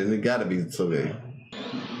hiding, then it gotta be Sogen.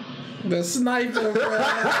 The sniper,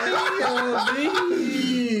 bruh.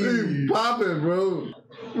 He popping, bro.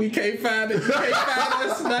 We can't find it. We can't find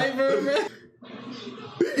that sniper, man.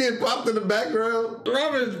 He getting popped in the background.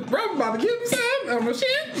 Robin about to give him some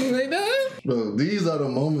shit. They done. Bro, these are the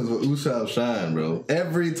moments where Usopp shine, bro.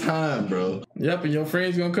 Every time, bro. Yep, and your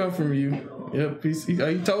friend's gonna come from you. Yep, he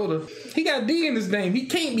told her. He got D in his name. He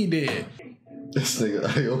can't be dead. This nigga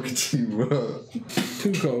Aokichi, bro.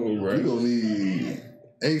 Too cold, bro. You gonna need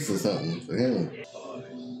Ace or something for him.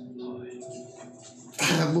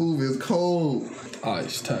 That move is cold. Oh,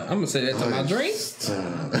 it's time. I'm gonna say that to my drink.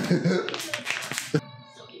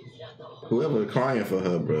 Whoever crying for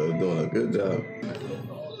her, bro, is doing a good job.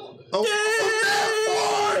 Oh,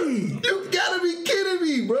 yeah! You gotta be kidding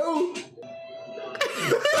me, bro.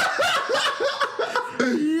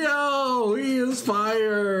 Yo, he is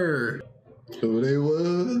fire. Who they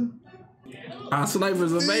was? Our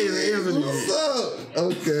sniper's amazing, isn't he? What's up?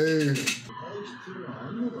 Okay.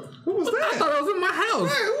 Who was that? I thought it was in my house.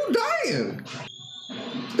 Hey, who dying?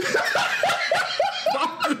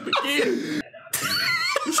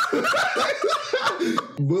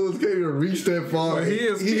 Bullets can't even reach that far. But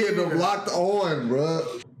he had them locked on, bro.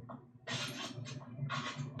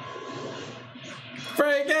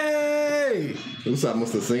 Frankie! Usopp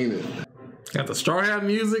must have seen it. Got the Straw Hat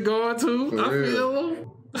music going too. For I real. feel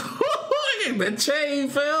him. That chain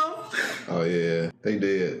fell. Oh yeah, they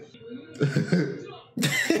did.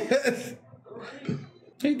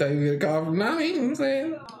 He thought he was gonna call from Nami, you know what I'm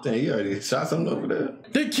saying? Dang, you already shot something over there.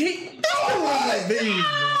 The key.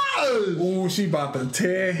 Oh, she about to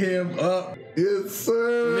tear him up. Yes,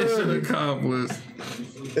 sir. Mission accomplished.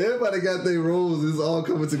 Everybody got their roles. It's all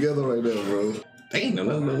coming together right now, bro. Dang,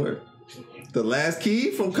 another word. The last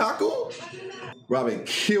key from Kaku? Robin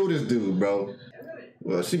killed this dude, bro.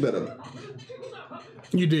 Well, she better.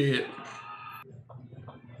 You did.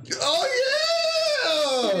 Oh,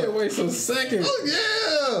 yeah! You didn't waste a second.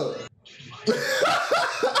 Oh, yeah!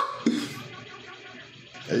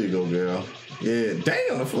 There you go, girl. Yeah,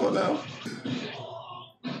 dang, on the floor now.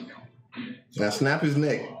 Now snap his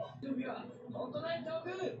neck.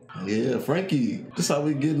 Yeah, Frankie. That's how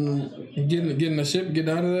we getting the ship, get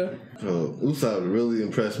out of there. Oh, Usopp really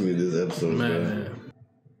impressed me this episode, man.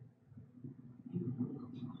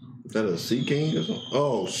 Is that a Sea King or something?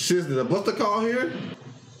 Oh shit, did a Buster call here?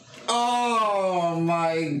 Oh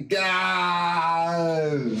my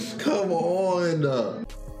gosh! Come on.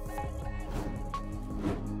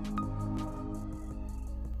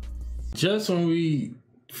 Just when we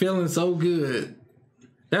feeling so good.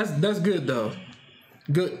 That's good though.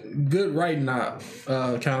 Good writing out,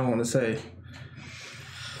 kind of want to say.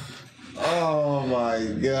 Oh my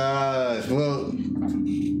gosh. Well,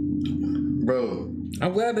 bro.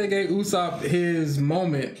 I'm glad they gave Usopp his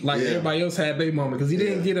moment like everybody else had their moment, because he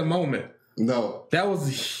didn't get a moment. No. That was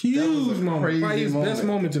a huge moment. Probably his best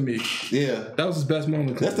moment to me. Yeah. That was his best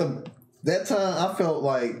moment. That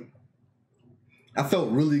time I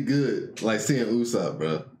felt really good, like seeing Usopp,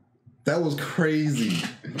 bro. That was crazy.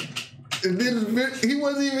 And then he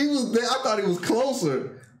wasn't even, he was there. I thought he was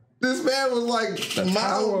closer. This man was like the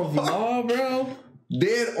power of law, bro.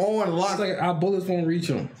 Dead on lock. It's like our bullets won't reach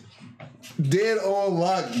him. Dead on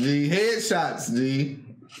lock, G. Headshots, G.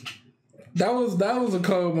 That was a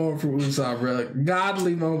cold moment for Usopp, bro.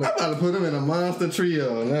 Godly moment. I'm about to put him in a monster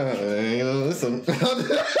trio. Nah, you know, listen. Don't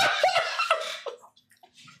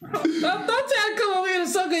try to come over here and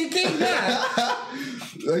suck a king guy.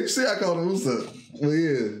 Like, see, I called him Usopp. But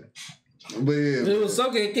yeah. It was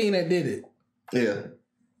Soke King that did it. Yeah.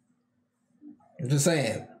 I'm just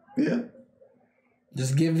saying. Yeah.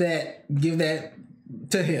 Just give that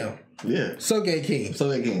to him. Yeah. Soke King.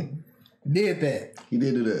 Soke King did that. He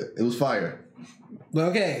did do that. It was fire.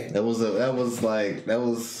 Okay. That was fire,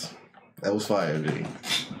 G.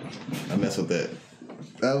 I mess with that.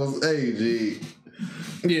 That was G.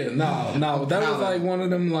 Yeah, no. That was like one of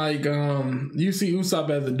them, like, you see Usopp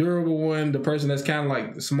as the durable one, the person that's kind of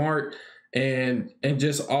like smart and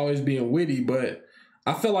just always being witty, but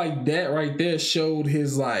I feel like that right there showed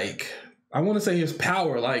his, like, I want to say his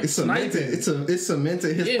power, like it's sniping. It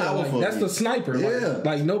cemented his power. Like, that's the sniper. Yeah.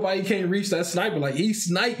 Like nobody can reach that sniper. Like he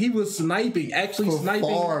was sniping, actually sniping.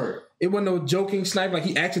 Far. It wasn't no joking snipe. Like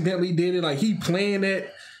he accidentally did it. Like he planned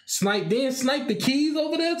that snipe, then snipe the keys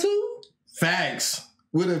over there too. Facts.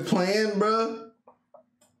 With a plan, bro.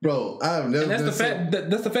 Bro, I've never. And that's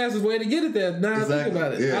the fastest way to get it there. Now exactly. I think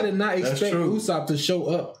about it. Yeah. I did not expect Usopp to show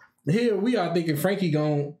up. Here we are thinking Frankie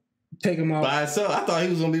gonna take him out by himself. I thought he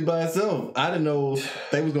was gonna be by himself. I didn't know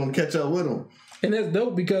they was gonna catch up with him. And that's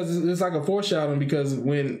dope because it's like a foreshadowing. Because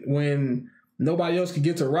when nobody else could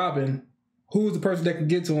get to Robin, who was the person that could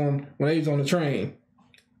get to him when he was on the train?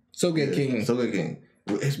 Soke King. Soke King.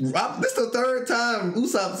 This the third time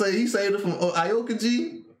Usopp say he saved her from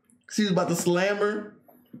Aokaji. She was about to slam her.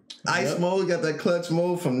 Ice mode, got that clutch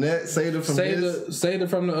mode from that. Saved her from saved her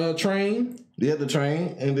from the train. Yeah, the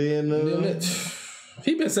train. And then...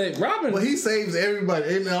 he been saved. Robin. Well, he saves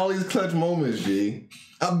everybody in all these clutch moments, G.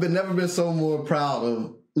 I've never been so more proud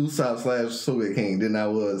of Usopp / Soge King than I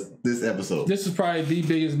was this episode. This is probably the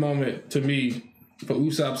biggest moment to me for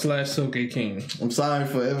Usopp / Soge King. I'm sorry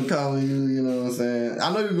for ever calling you, you know what I'm saying?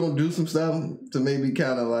 I know you're gonna do some stuff to maybe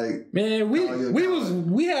kind of like... Man,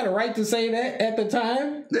 we had a right to say that at the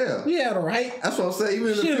time. Yeah. We had a right. That's what I'm saying.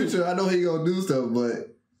 Even in the future, I know he gonna do stuff,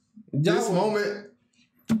 but this moment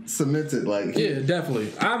cemented, like... Yeah,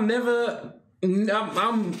 definitely. I'm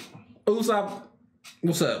Usopp...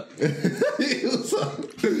 What's up? What's up?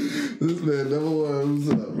 This man number one. What's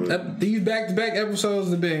up, bro? These back-to-back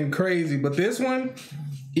episodes have been crazy, but this one,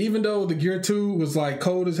 even though the Gear 2 was like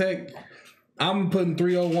cold as heck, I'm putting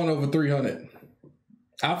 301 over 300.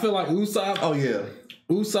 I feel like Usopp. Oh yeah,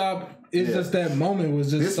 Usopp. It's just that moment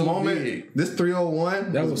was just big. This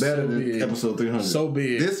 301 that was better than episode 300. So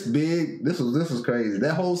big. This big. This was crazy.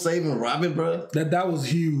 That whole saving Robin, bro. That was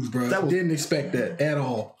huge, bro. Didn't expect that at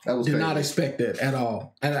all. That was Did crazy. Not expect that at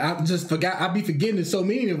all. And I just forgot. I be forgetting there's so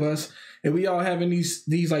many of us, and we all having these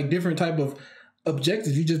like different type of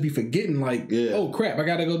objectives. You just be forgetting like, oh crap, I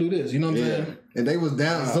gotta go do this. You know what I'm saying? And they was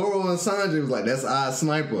down. Zoro and Sanji was like, that's our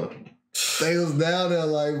sniper. They was down there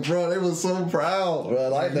like, bro, they was so proud, bro.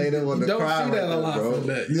 Like they didn't want to cry. You don't see that a lot, bro.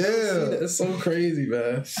 Yeah. That's so crazy,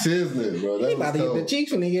 man. Shiznit, bro. That about to hit the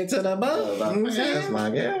cheeks when they get to the boat. That's my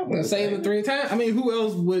girl. Gonna save it 3 times. I mean, who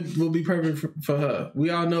else would be perfect for her? We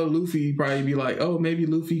all know Luffy probably be like, oh, maybe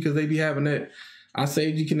Luffy because they be having that I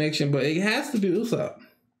saved you connection, but it has to be Usopp.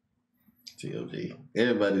 TLG.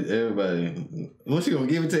 Everybody. What's she gonna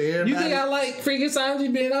give it to everybody? You think I like freaking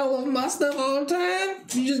Sanji being all over my stuff all the time?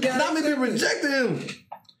 You just got... Not me to reject him.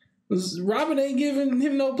 Robin ain't giving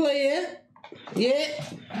him no play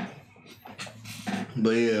yet. But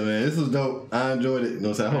yeah, man, this was dope. I enjoyed it. You know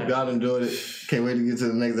what I'm saying? I hope y'all enjoyed it. Can't wait to get to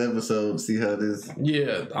the next episode, see how this...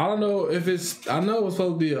 Yeah, I don't know if it's... I know it's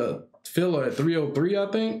supposed to be a filler at 303, I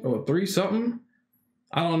think, or 3 something.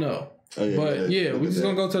 I don't know. Oh, yeah, but yeah, we're just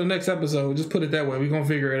gonna go to the next episode. Just put it that way. We're gonna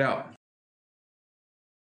figure it out.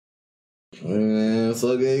 Man,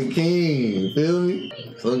 Soge King, feel me?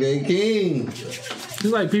 Soge King. It's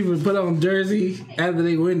like people put on jersey after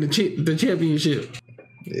they win the championship.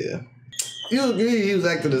 Yeah. You agree he was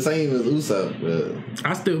acting the same as Usopp, but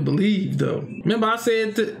I still believe though. Remember I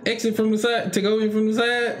said to exit from the side, to go in from the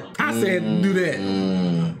side? I said do that.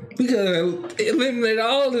 Because it eliminated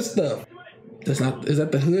all this stuff. That's not. Is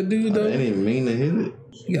that the hood dude though? I didn't even mean to hit it.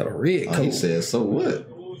 He got a red coat. He said, "So what?"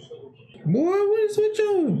 Boy, what is with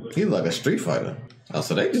you? He's like a street fighter. Oh,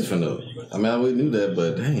 so they just finna. I mean, I already knew that,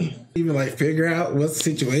 but dang. Even like figure out what's the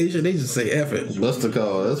situation. They just say F it. Buster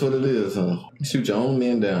call. That's what it is, huh? Shoot your own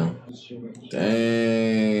men down.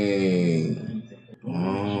 Dang.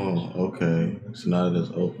 Oh, okay. So now it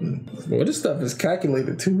is open. Boy, this stuff is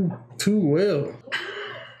calculated too well.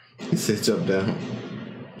 He said, "Jump down."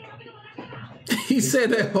 He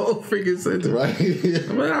said that whole freaking sentence. Right?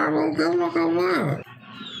 But I don't come on.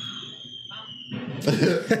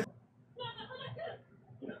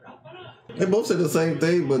 They both said the same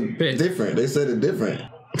thing, but different. They said it different.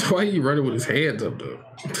 Why you running with his hands up, though?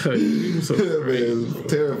 He was so man,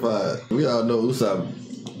 terrified. We all know Usopp,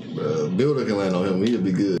 Builder can land on him. He'll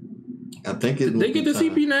be good. I think it. Did they get the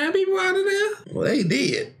CP9 people out of there? Well, they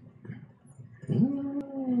did.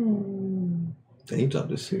 He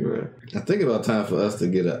dropped a cigarette. I think about time for us to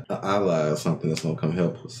get an ally or something that's gonna come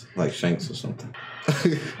help us, like Shanks or something.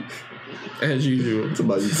 As usual.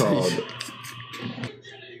 Somebody called.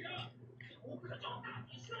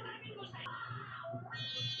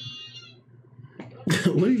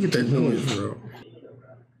 Where do you get that noise from?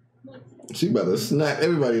 She about to snap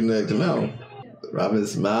everybody neck now. Robin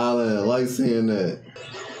smiling. I like seeing that.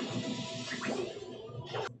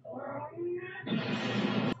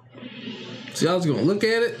 So y'all was gonna look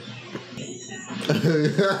at it?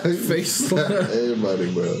 Face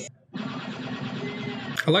everybody, bro.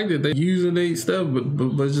 I like that they using their stuff,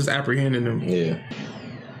 but just apprehending them. Yeah.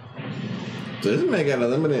 So this man got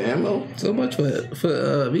unlimited ammo? So much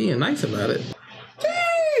for being nice about it.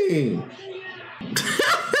 Dang!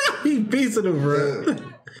 He piecing him, bro.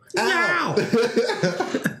 Ow!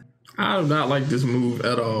 I do not like this move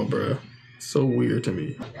at all, bro. So weird to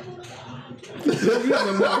me. You're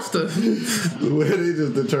a monster. Where they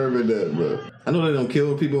just determined that, bro. I know they don't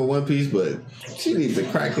kill people in One Piece, but she needs to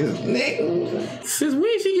crack his neck. Since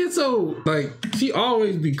when she get so, like, she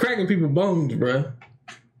always be cracking people's bones, bro.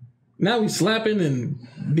 Now we slapping and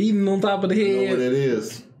beating on top of the head. I know what it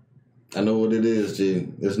is. I know what it is, G.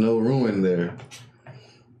 There's no ruin there.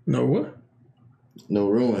 No what? No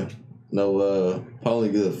ruin. No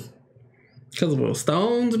polyglyph. Because of those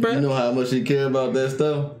stones, bro. You know how much she cared about that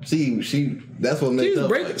stuff? She that's what made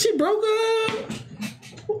up. She broke up.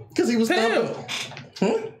 Because he was Pale.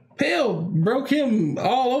 Huh? Pale broke him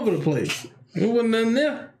all over the place. There wasn't nothing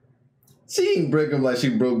there. She didn't break him like she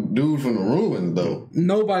broke dude from the ruins, though.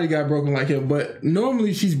 Nobody got broken like him, but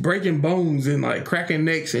normally she's breaking bones and like cracking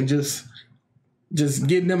necks and just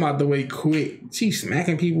getting them out the way quick. She's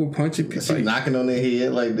smacking people, punching people. She's knocking on their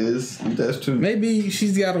head like this. That's true. Maybe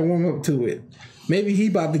she's got to warm up to it. Maybe he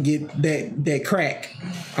about to get that crack.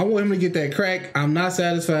 I want him to get that crack. I'm not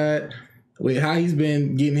satisfied with how he's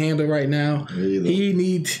been getting handled right now. He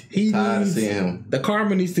needs the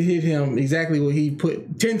karma needs to hit him exactly what he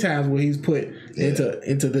put 10 times what he's put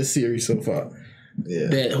into this series so far. Yeah.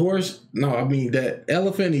 That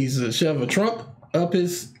elephant needs to shove a trunk up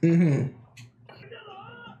his They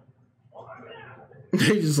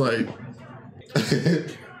just like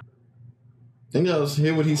Didn't y'all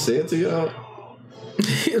hear what he said to y'all?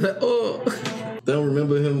 Like, oh. They don't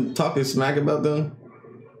remember him talking smack about them?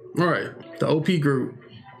 Right. The OP group.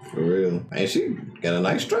 For real. And she got a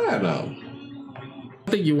nice stride now.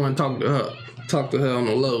 I think you want to talk to her on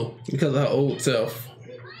the low because of her old self.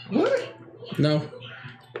 What? No.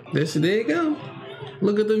 There you go.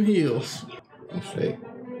 Look at them heels. That's fake.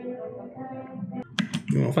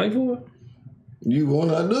 You want to fight for it? I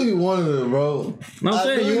knew you wanted it, bro. No, I'm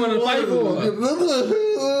saying you want to fight for it.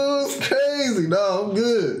 It's crazy. No, I'm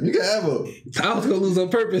good. You can have her. I was going to lose on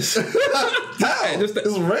purpose. How? It's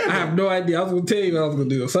random. I have no idea. I was going to tell you what I was going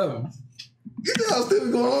to do or something. You think I'll still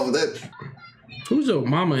be going on with that? Who's your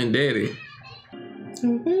mama and daddy?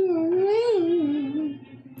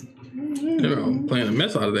 They're all playing a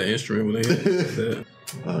mess out of that instrument when they hit that.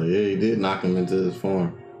 Oh, yeah, he did knock him into his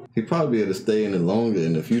form. He'd probably be able to stay in it longer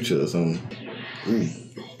in the future or something. I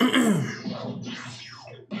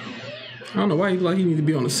don't know why he need to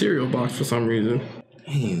be on a cereal box for some reason.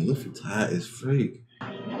 Damn, Luffy tired as freak.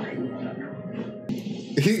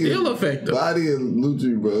 Still effective. Body and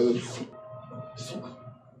Lucci, bro.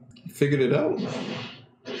 Figured it out.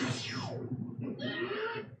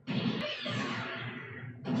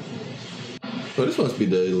 Bro, this must be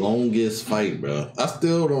the longest fight, bro. I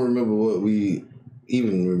still don't remember what we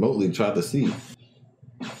even remotely tried to see.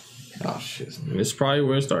 Oh, shit. It's probably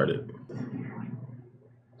where it started.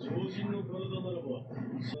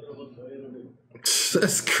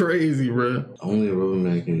 That's crazy, bro. Only a rubber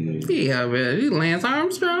man can use. Yeah, man. He's Lance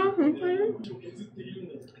Armstrong.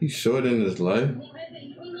 He's short in his life.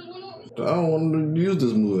 I don't want to use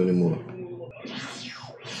this move anymore.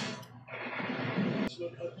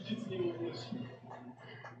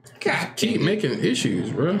 God, keep making issues,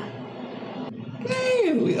 bro.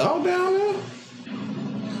 Damn, we all down there?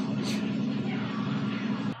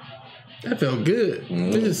 That felt good.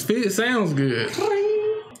 It sounds good.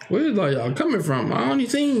 Where's like y'all coming from? I only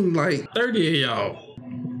seen like 30 of y'all.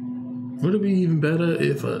 Would it be even better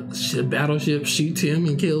if a battleship shoots him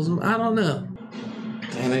and kills him? I don't know.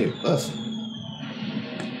 Damn, they busting.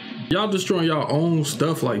 Y'all destroying y'all own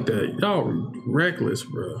stuff like that. Y'all reckless,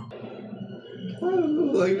 bro.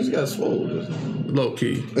 Like you just got swollen. Low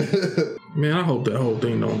key. Man, I hope that whole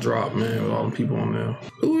thing don't drop, man, with all the people on there.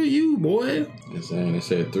 Who are you, boy? They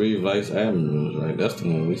said 3 vice admirals, right? That's the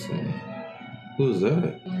one we seen. Who's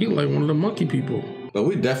that? You like one of the monkey people. But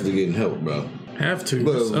we definitely getting help, bro. Have to.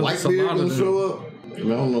 But if Whitebeard gonna show up, I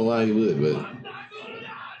don't know why he would, but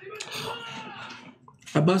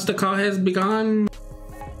a buster call has begun.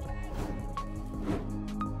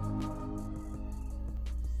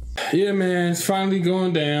 Yeah, man, it's finally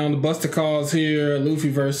going down. The Buster Calls here. Luffy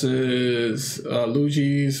versus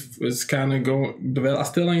Luigi's is kind of going. I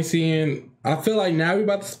still ain't seeing. I feel like now we're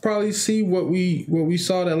about to probably see what we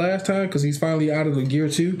saw that last time because he's finally out of the Gear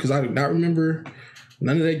 2. Because I do not remember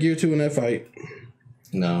none of that Gear 2 in that fight.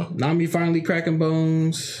 No. Nami finally cracking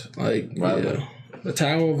bones. Like, right. Yeah. The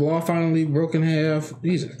Tower of Law finally broke in half.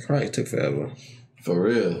 Jesus Christ, took forever. For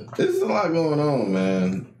real, there's a lot going on,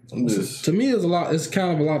 man. To me, it's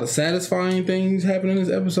kind of a lot of satisfying things happening in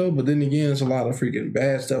this episode, but then again, it's a lot of freaking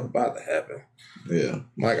bad stuff about to happen. Yeah.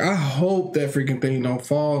 Like, I hope that freaking thing don't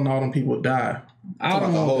fall and all them people die. I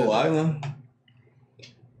don't know. The whole island?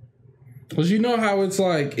 Because you know how it's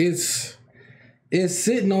like, it's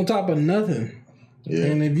sitting on top of nothing. Yeah.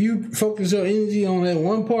 And if you focus your energy on that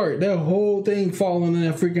one part, that whole thing falling in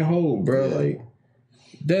that freaking hole, bro. Yeah. Like,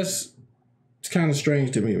 it's kind of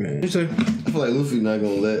strange to me, man. I feel like Luffy not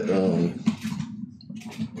gonna let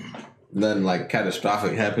nothing like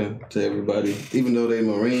catastrophic happened to everybody. Even though they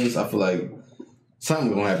Marines, I feel like something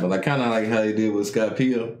gonna happen. Like kind of like how they did with Scott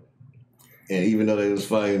Peel. And even though they was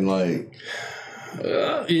fighting like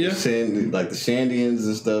like the Shandians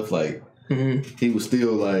and stuff, like he was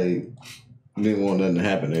still like didn't want nothing to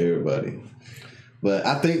happen to everybody. But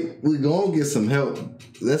I think we gonna get some help.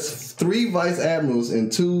 That's 3 vice admirals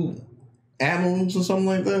and 2 admirals or something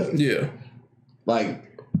like that. Yeah.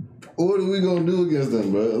 Like, what are we gonna do against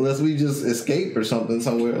them, bro? Unless we just escape or something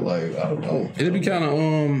somewhere. Like, I don't know. It'd be kind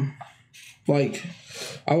of like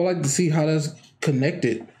I would like to see how that's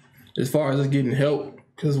connected as far as us getting help,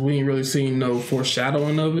 because we ain't really seen no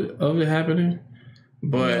foreshadowing of it happening.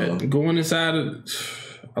 But going inside are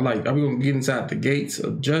we gonna get inside the gates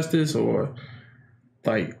of justice, or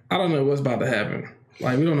like I don't know what's about to happen.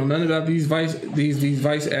 Like we don't know nothing about these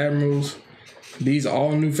vice admirals. These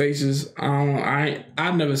all new faces.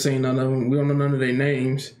 I've never seen none of them. We don't know none of their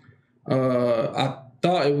names. I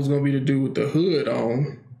thought it was gonna be to do with the hood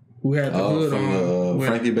on. Who had the hood on?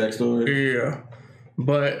 Frankie backstory. Yeah,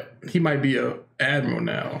 but he might be a admiral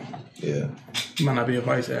now. Yeah, he might not be a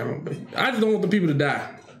vice admiral. But I just don't want the people to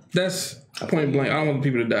die. That's point blank. I don't want the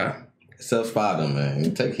people to die. Except Spider, man.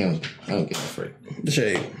 You take him. I don't get afraid. The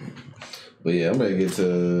shade. But yeah, I'm ready to get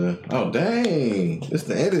to. Oh dang! It's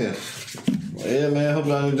the ending. Yeah, man. Hope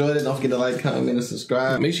y'all enjoyed it. Don't forget to like, comment, and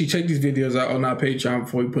subscribe. Make sure you check these videos out on our Patreon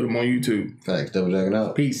before we put them on YouTube. Facts. Double jacking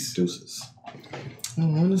out. Peace. Deuces. I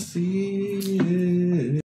wanna see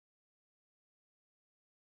it.